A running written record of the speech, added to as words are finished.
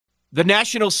The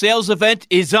national sales event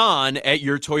is on at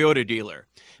your Toyota dealer,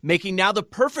 making now the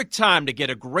perfect time to get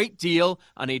a great deal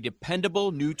on a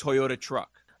dependable new Toyota truck.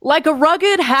 Like a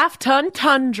rugged half-ton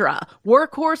Tundra,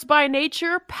 workhorse by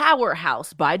nature,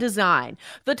 powerhouse by design.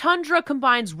 The Tundra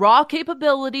combines raw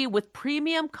capability with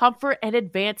premium comfort and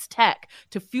advanced tech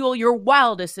to fuel your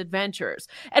wildest adventures.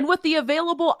 And with the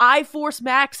available iForce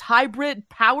Max hybrid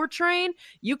powertrain,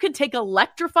 you can take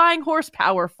electrifying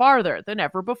horsepower farther than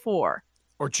ever before.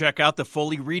 Or check out the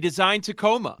fully redesigned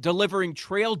Tacoma, delivering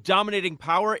trail-dominating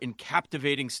power in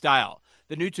captivating style.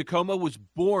 The new Tacoma was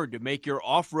born to make your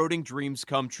off-roading dreams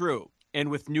come true.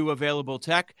 And with new available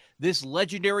tech, this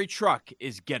legendary truck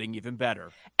is getting even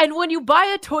better. And when you buy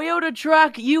a Toyota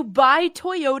truck, you buy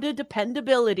Toyota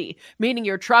dependability, meaning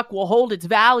your truck will hold its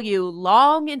value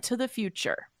long into the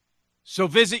future. So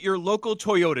visit your local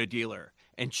Toyota dealer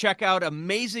and check out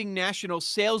amazing national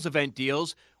sales event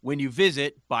deals when you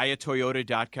visit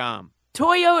buyatoyota.com.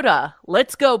 Toyota,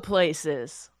 let's go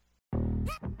places.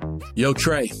 Yo,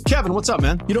 Trey. Kevin, what's up,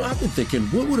 man? You know, I've been thinking,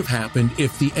 what would have happened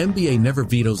if the NBA never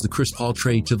vetoes the Chris Paul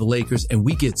trade to the Lakers and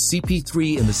we get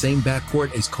CP3 in the same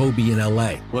backcourt as Kobe in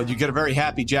LA? Well, you get a very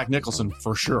happy Jack Nicholson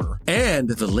for sure. And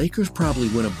the Lakers probably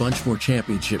win a bunch more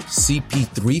championships.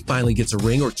 CP3 finally gets a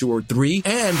ring or two or three,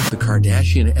 and the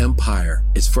Kardashian empire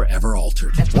is forever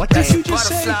altered. What did you just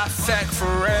say?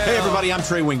 Hey, everybody, I'm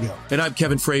Trey Wingo. And I'm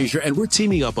Kevin Frazier, and we're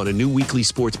teaming up on a new weekly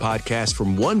sports podcast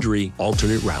from Wondery,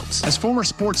 Alternate Routes. As former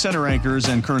Sports Center anchors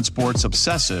and current sports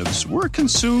obsessives, we're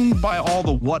consumed by all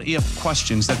the what-if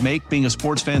questions that make being a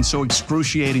sports fan so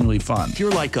excruciatingly fun. If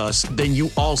you're like us, then you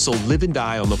also live and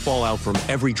die on the fallout from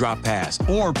every drop pass.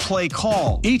 Or play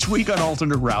call. Each week on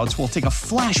Alternate Routes, we'll take a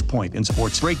flashpoint in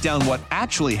sports, break down what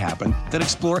actually happened, then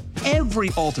explore every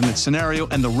alternate scenario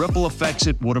and the ripple effects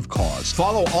it would have caused.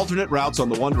 Follow Alternate Routes on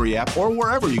the Wondery app or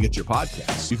wherever you get your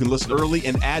podcasts. You can listen early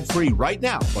and ad-free right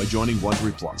now by joining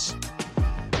Wondery Plus.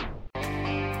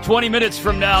 20 minutes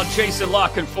from now, Jason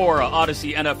Lockenfora,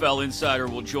 Odyssey NFL Insider,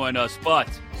 will join us. But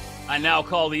I now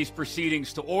call these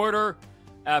proceedings to order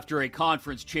after a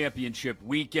conference championship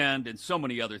weekend and so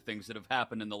many other things that have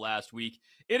happened in the last week.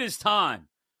 It is time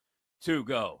to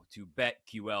go to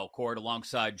BetQL Court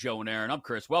alongside Joe and Aaron. I'm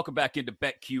Chris. Welcome back into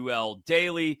BetQL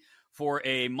Daily for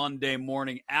a Monday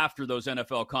morning after those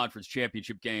NFL conference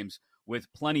championship games, with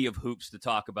plenty of hoops to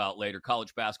talk about later.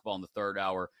 College basketball in the third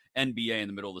hour, NBA in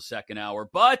the middle of the second hour.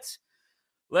 But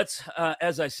let's,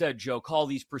 as I said, Joe, call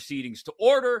these proceedings to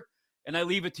order, and I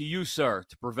leave it to you, sir,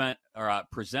 to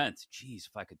present. Geez,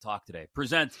 if I could talk today.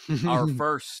 Present our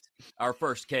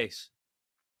first case.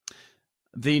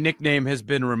 The nickname has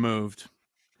been removed.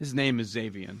 His name is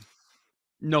Xavier,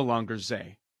 no longer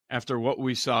Zay, after what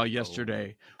we saw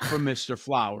yesterday from Mr.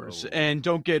 Flowers. And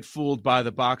don't get fooled by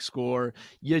the box score.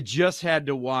 You just had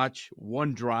to watch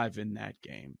one drive in that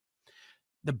game.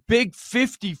 The big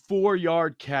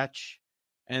 54-yard catch,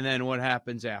 and then what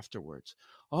happens afterwards.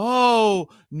 Oh,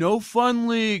 no fun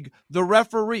league. The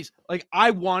referees. Like,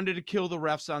 I wanted to kill the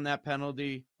refs on that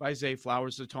penalty by Zay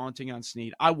Flowers, the taunting on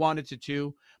Snead. I wanted to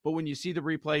too, but when you see the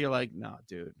replay, you're like, nah,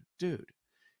 dude.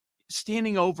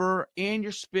 Standing over and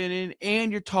you're spinning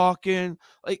and you're talking,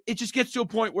 like, it just gets to a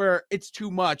point where it's too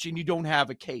much and you don't have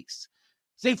a case.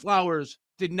 Zay Flowers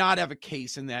did not have a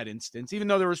case in that instance, even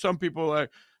though there were some people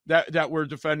that were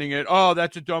defending it. Oh,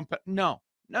 that's a dumb no.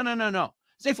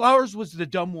 Zay Flowers was the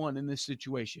dumb one in this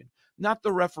situation, not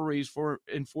the referees for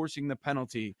enforcing the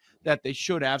penalty that they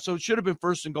should have. So it should have been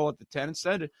first and goal at the 10.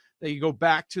 Instead, they go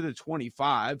back to the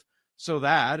 25. So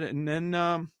that, and then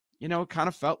it kind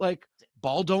of felt like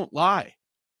ball don't lie,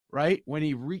 right? When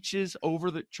he reaches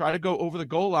try to go over the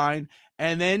goal line,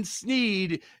 and then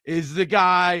Snead is the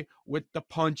guy with the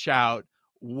punch out.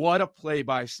 What a play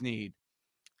by Snead.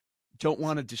 Don't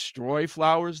want to destroy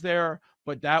Flowers there,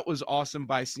 but that was awesome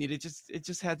by Snead. It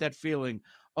just had that feeling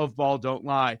of ball don't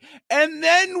lie. And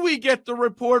then we get the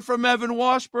report from Evan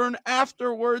Washburn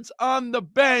afterwards on the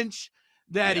bench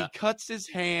that he cuts his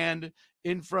hand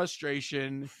in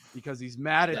frustration because he's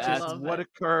mad at just what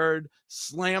occurred,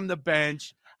 slammed the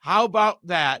bench. How about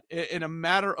that? In a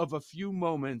matter of a few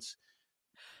moments,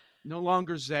 no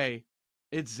longer Zay,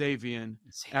 it's Xavier.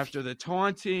 After the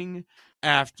taunting,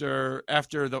 after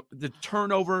the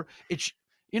turnover, it's,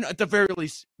 at the very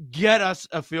least, get us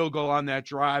a field goal on that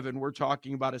drive, and we're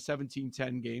talking about a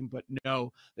 17-10 game. But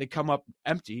no, they come up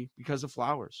empty because of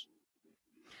Flowers.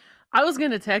 I was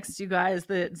going to text you guys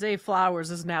that Zay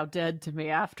Flowers is now dead to me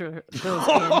after those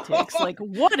antics. Like,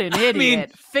 what an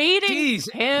idiot. Fading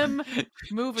him,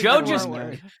 moving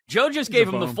forward. Joe just gave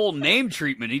him the full name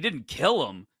treatment. He didn't kill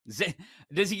him.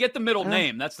 Does he get the middle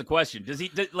name? That's the question. Does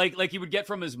he like he would get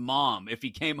from his mom if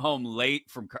he came home late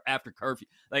from after curfew?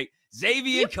 Like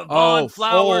Xavier Caban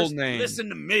Flowers. Listen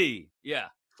to me. Yeah.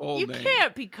 You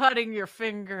can't be cutting your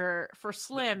finger for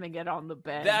slamming it on the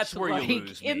bench. That's where you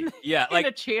lose me. In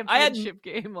a championship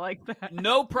game like that.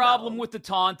 No problem with the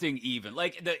taunting even.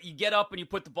 Like you get up and you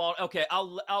put the ball. Okay,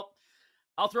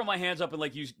 I'll throw my hands up and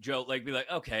like you, Joe, like be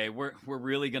like, okay, we're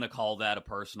really gonna call that a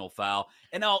personal foul,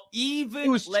 and I'll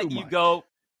even let you go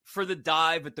for the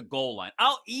dive at the goal line.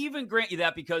 I'll even grant you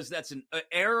that because that's an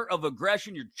error of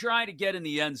aggression. You're trying to get in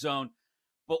the end zone,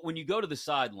 but when you go to the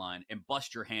sideline and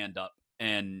bust your hand up,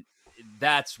 and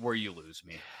that's where you lose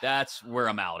me. That's where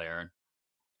I'm out, Aaron.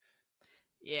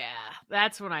 Yeah,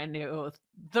 that's when I knew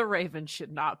the Ravens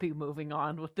should not be moving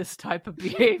on with this type of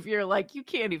behavior. Like, you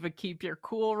can't even keep your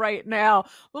cool right now.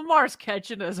 Lamar's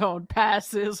catching his own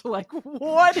passes. Like,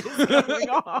 what is going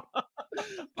on?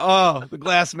 Oh, the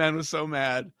glass man was so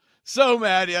mad. So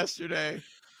mad yesterday.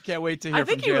 Can't wait to hear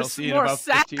from JLC in about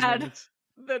 15 minutes.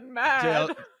 Than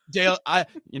mad.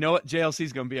 You know what?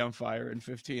 JLC's going to be on fire in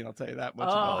 15. I'll tell you that much.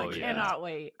 I cannot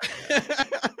wait.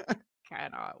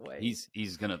 Cannot wait.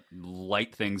 He's going to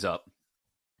light things up.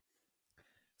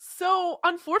 So,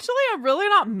 unfortunately, I'm really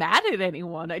not mad at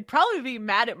anyone. I'd probably be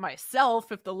mad at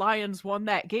myself if the Lions won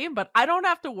that game, but I don't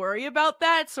have to worry about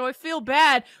that, so I feel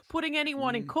bad putting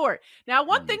anyone in court. Now,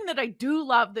 one thing that I do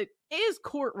love that is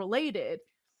court-related,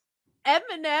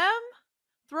 Eminem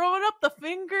throwing up the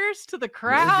fingers to the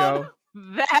crowd.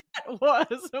 That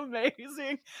was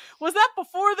amazing. Was that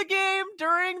before the game,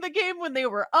 during the game, when they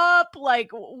were up?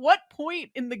 Like, what point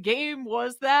in the game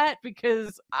was that?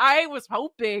 Because I was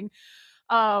hoping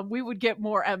we would get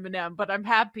more Eminem, but I'm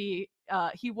happy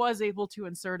he was able to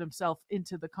insert himself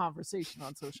into the conversation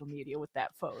on social media with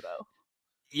that photo.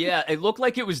 Yeah, it looked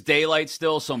like it was daylight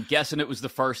still, so I'm guessing it was the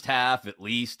first half at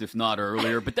least, if not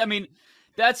earlier. But I mean,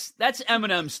 that's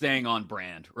Eminem staying on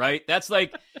brand, right? That's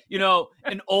like,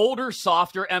 an older,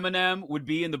 softer Eminem would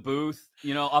be in the booth,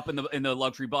 up in the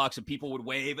luxury box, and people would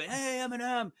wave, "Hey,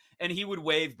 Eminem," and he would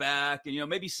wave back, and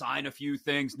maybe sign a few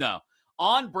things. No,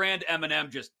 on brand Eminem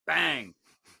just bang,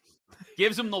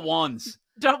 gives him the ones,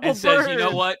 and says, "You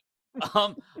know what?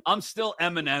 I'm still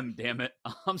Eminem, damn it.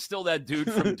 I'm still that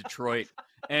dude from Detroit."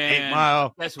 And 8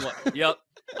 Mile. Guess what? Yep,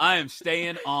 I am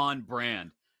staying on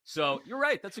brand. So you're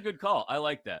right. That's a good call. I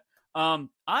like that. I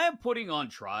am putting on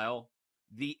trial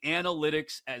the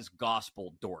analytics as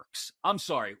gospel dorks. I'm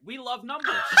sorry. We love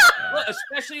numbers,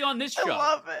 especially on this show. I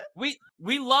love it.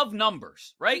 We love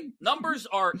numbers, right? Numbers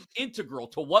are integral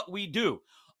to what we do.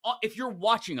 If you're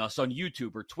watching us on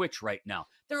YouTube or Twitch right now,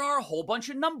 there are a whole bunch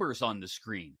of numbers on the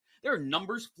screen. There are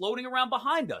numbers floating around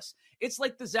behind us. It's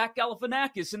like the Zach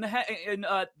Galifianakis in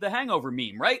the Hangover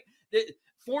meme, right?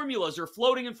 Formulas are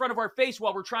floating in front of our face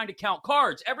while we're trying to count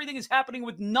cards. Everything is happening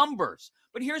with numbers.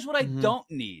 But here's what I don't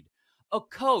need. A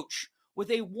coach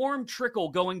with a warm trickle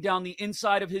going down the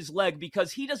inside of his leg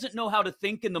because he doesn't know how to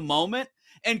think in the moment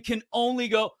and can only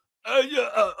go,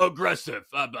 aggressive,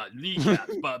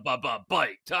 kneecaps,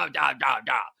 bite, da, da, da,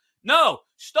 da. No,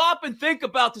 stop and think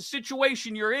about the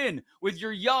situation you're in with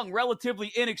your young,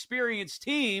 relatively inexperienced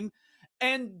team,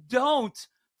 and don't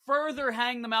further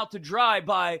hang them out to dry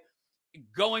by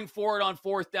going for it on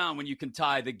 4th down when you can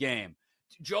tie the game.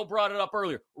 Joe brought it up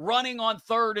earlier. Running on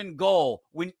 3rd and goal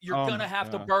when you're going to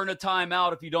have to burn a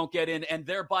timeout if you don't get in and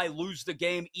thereby lose the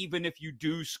game even if you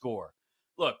do score.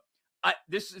 Look,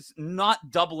 this is not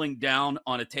doubling down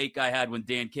on a take I had when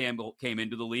Dan Campbell came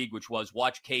into the league, which was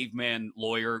watch caveman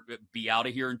lawyer be out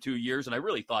of here in 2 years. And I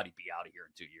really thought he'd be out of here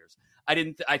in 2 years.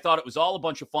 I thought it was all a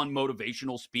bunch of fun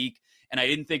motivational speak, and I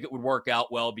didn't think it would work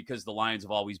out well because the Lions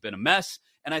have always been a mess,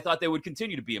 and I thought they would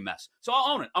continue to be a mess. So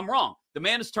I'll own it. I'm wrong. The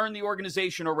man has turned the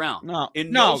organization around.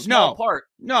 No small part.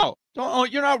 No, don't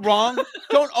own. You're not wrong.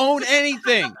 Don't own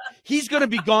anything. He's going to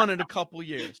be gone in a couple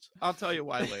years. I'll tell you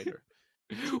why later.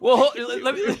 Well,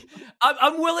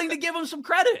 I'm willing to give him some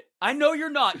credit. I know you're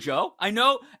not, Joe. I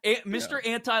know Mr.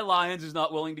 Anti-Lions is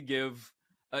not willing to give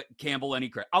Campbell any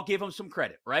credit. I'll give him some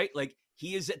credit, right? Like,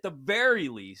 he is at the very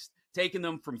least taking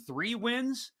them from 3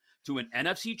 wins to an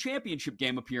NFC Championship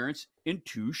game appearance in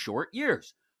 2 short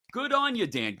years. Good on you,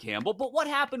 Dan Campbell. But what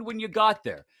happened when you got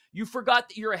there? You forgot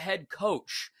that you're a head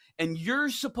coach, and you're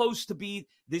supposed to be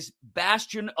this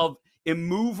bastion of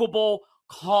immovable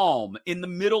calm in the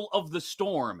middle of the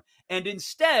storm. And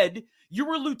instead, you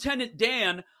were Lieutenant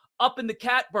Dan up in the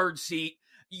catbird seat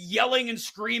yelling and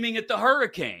screaming at the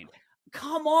hurricane.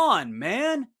 Come on,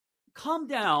 man. Come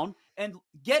down and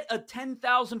get a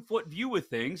 10,000-foot view of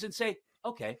things and say,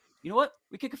 okay, you know what?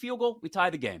 We kick a field goal, we tie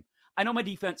the game. I know my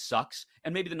defense sucks,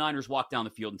 and maybe the Niners walk down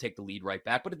the field and take the lead right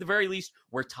back, but at the very least,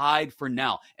 we're tied for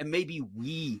now, and maybe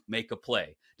we make a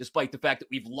play, despite the fact that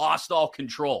we've lost all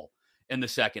control in the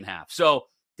second half. So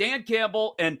Dan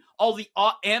Campbell and all the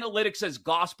analytics as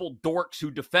gospel dorks who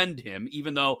defend him,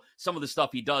 even though some of the stuff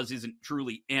he does isn't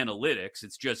truly analytics,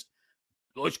 it's just,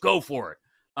 let's go for it.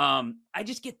 I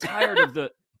just get tired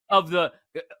of the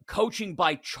coaching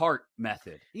by chart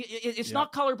method. It's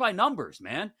not color by numbers,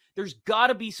 man. There's got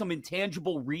to be some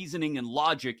intangible reasoning and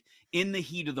logic in the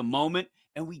heat of the moment,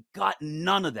 and we got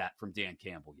none of that from Dan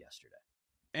Campbell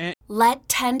yesterday. Let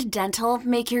Tend Dental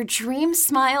make your dream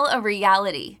smile a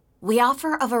reality. We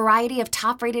offer a variety of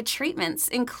top-rated treatments,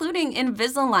 including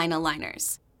Invisalign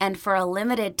aligners. And for a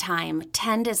limited time,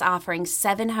 Tend is offering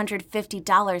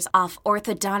 $750 off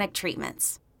orthodontic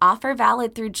treatments. Offer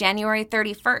valid through January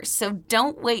 31st, so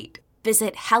don't wait.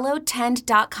 Visit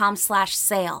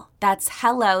hellotend.com/sale. That's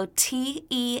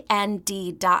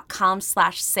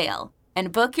hellotend.com/sale.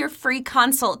 And book your free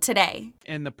consult today.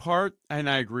 And the part, and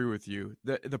I agree with you,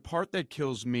 the part that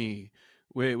kills me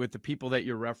with the people that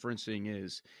you're referencing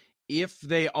is if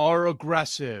they are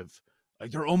aggressive, like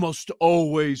they're almost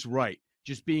always right.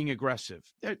 Just being aggressive.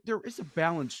 There is a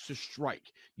balance to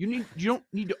strike. You don't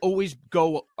need to always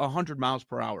go 100 miles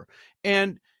per hour.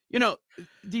 And,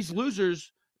 these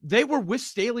losers, they were with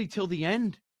Staley till the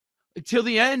end,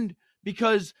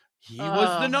 because he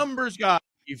was the numbers guy.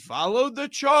 He followed the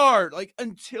chart. Like,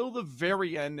 until the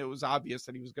very end, it was obvious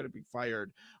that he was going to be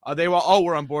fired. They were all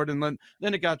on board. And then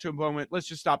it got to a moment, let's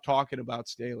just stop talking about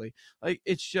Staley. Like,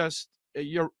 it's just,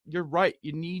 you're right.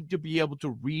 You need to be able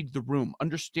to read the room,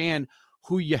 understand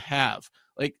who you have,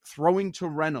 like throwing to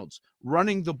Reynolds,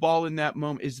 running the ball in that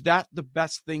moment. Is that the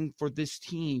best thing for this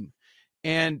team?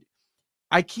 And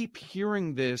I keep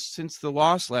hearing this since the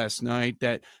loss last night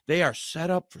that they are set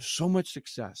up for so much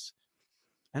success.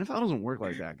 NFL doesn't work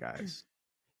like that, guys.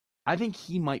 I think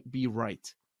he might be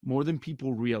right more than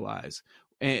people realize.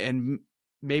 And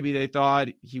maybe they thought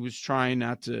he was trying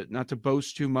not to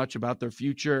boast too much about their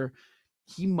future.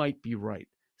 He might be right.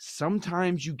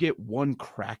 Sometimes you get one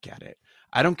crack at it.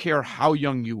 I don't care how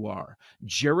young you are.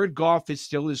 Jared Goff is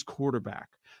still his quarterback.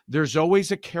 There's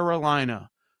always a Carolina,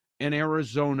 an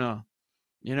Arizona,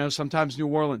 sometimes New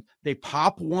Orleans. They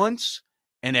pop once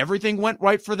and everything went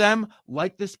right for them,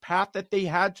 like this path that they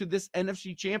had to this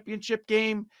NFC Championship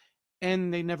game,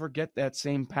 and they never get that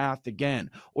same path again,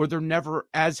 or they're never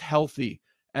as healthy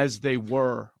as they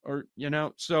were, or,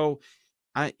 so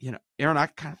Aaron, I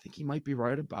kind of think he might be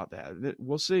right about that.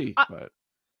 We'll see. But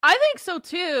I think so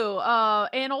too.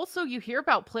 And also you hear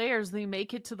about players, they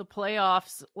make it to the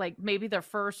playoffs, like maybe their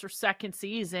first or second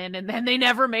season, and then they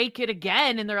never make it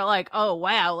again. And they're like, oh,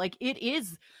 wow, like it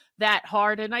is that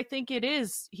hard. And I think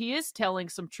he is telling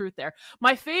some truth there.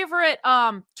 My favorite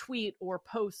tweet or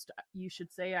post, you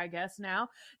should say, I guess now,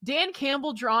 Dan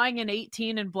Campbell drawing an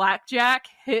 18 in blackjack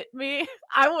hit me.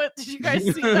 Did you guys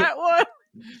see that one?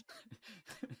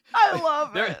 I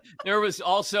love it. There was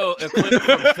also a clip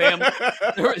from Family.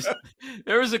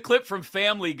 There was a clip from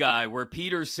Family Guy where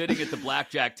Peter's sitting at the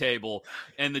blackjack table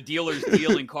and the dealer's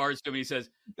dealing cards to him. He says,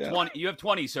 20, you have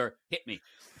 20, sir. Hit me.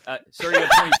 Sir, you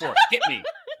have 24. Hit me.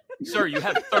 Sir, you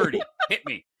have 30. Hit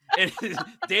me. And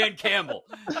Dan Campbell.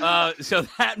 So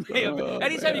that may have been,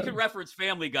 anytime you can reference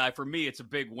Family Guy, for me, it's a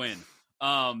big win.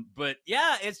 But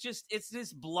yeah, it's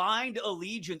this blind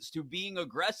allegiance to being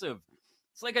aggressive.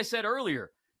 It's like I said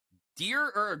earlier, deer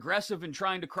are aggressive in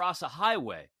trying to cross a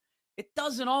highway. It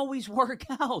doesn't always work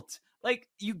out. Like,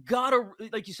 you gotta,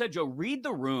 like you said, Joe, read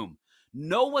the room,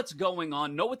 know what's going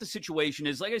on, know what the situation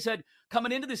is. Like I said,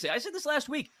 coming into this, I said this last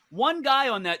week, one guy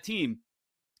on that team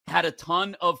had a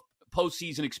ton of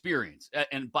postseason experience.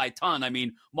 And by ton, I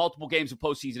mean multiple games of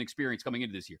postseason experience coming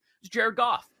into this year. It was Jared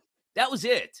Goff. That was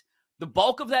it. The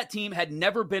bulk of that team had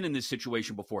never been in this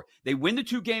situation before. They win the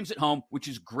 2 games at home, which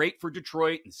is great for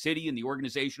Detroit and City and the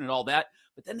organization and all that.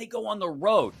 But then they go on the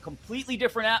road, completely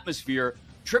different atmosphere,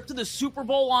 trip to the Super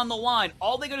Bowl on the line.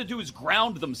 All they got to do is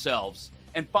ground themselves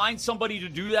and find somebody to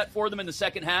do that for them in the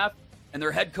second half, and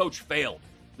their head coach failed,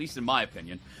 at least in my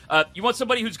opinion. You want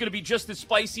somebody who's going to be just as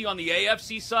spicy on the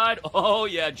AFC side? Oh,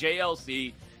 yeah,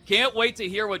 JLC. Can't wait to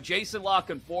hear what Jason La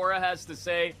Canfora has to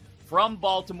say from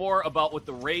Baltimore about what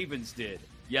the Ravens did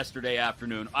yesterday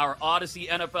afternoon. Our Odyssey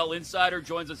NFL insider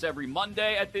joins us every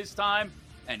Monday at this time,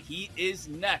 and he is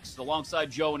next. Alongside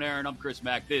Joe and Aaron, I'm Chris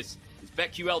Mack. This is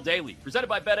BetQL Daily, presented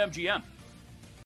by BetMGM.